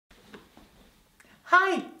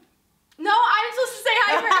Hi. No, I'm supposed to say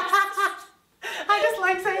hi first. I just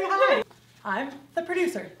like saying hi. I'm the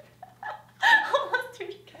producer. Almost too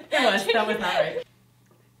good. That was not right.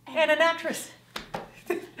 And an actress.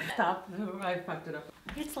 Stop, I fucked it up.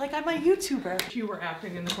 It's like I'm a YouTuber. You were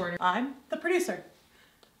acting in the corner. I'm the producer.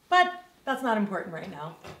 But that's not important right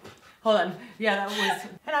now. Hold on. Yeah, that was...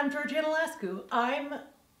 And I'm Georgie Lascu. I'm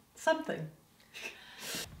something.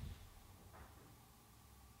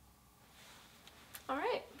 All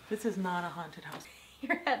right. This is not a haunted house.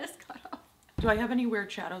 Your head is cut off. Do I have any weird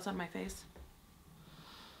shadows on my face?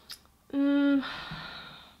 No.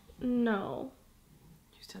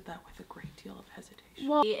 You said that with a great deal of hesitation.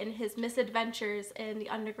 Well, in his misadventures in the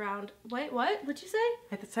underground. Wait, what? What'd you say?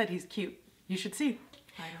 I said he's cute. You should see.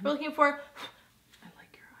 We're looking for... I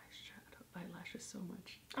like your eyelashes so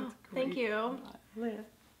much. Oh, thank you.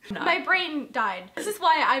 No. My brain died. This is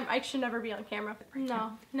why I should never be on camera.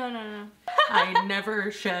 No. I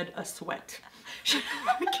never shed a sweat.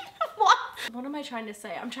 What? What am I trying to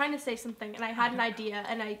say? I'm trying to say something and I had an idea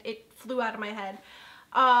and it flew out of my head.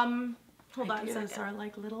 Hold on a second. Ideas are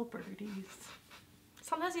like little birdies.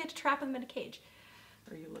 Sometimes you have to trap them in a cage.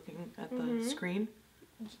 Are you looking at the screen?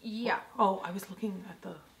 Yeah. Oh, I was looking at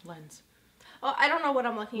the lens. Oh, I don't know what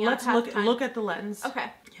I'm looking at. Let's look at the lens.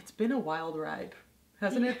 Okay. It's been a wild ride.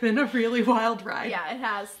 Hasn't it been a really wild ride? Yeah, it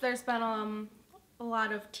has. There's been a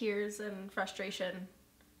lot of tears and frustration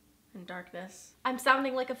and darkness. I'm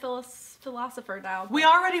sounding like a philosopher now. We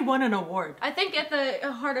already won an award. I think at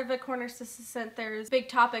the heart of a corner assistant there's big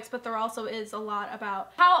topics, but there also is a lot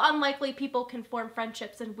about how unlikely people can form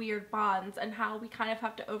friendships and weird bonds and how we kind of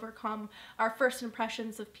have to overcome our first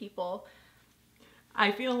impressions of people.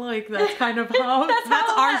 I feel like that's kind of how that's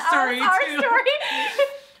our story too.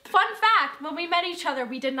 Fun fact, when we met each other,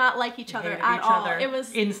 we did not like each other at all. It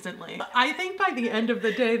was instantly. I think by the end of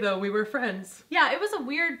the day though, we were friends. Yeah, it was a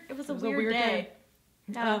weird day.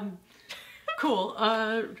 Cool.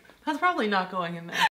 That's probably not going in there.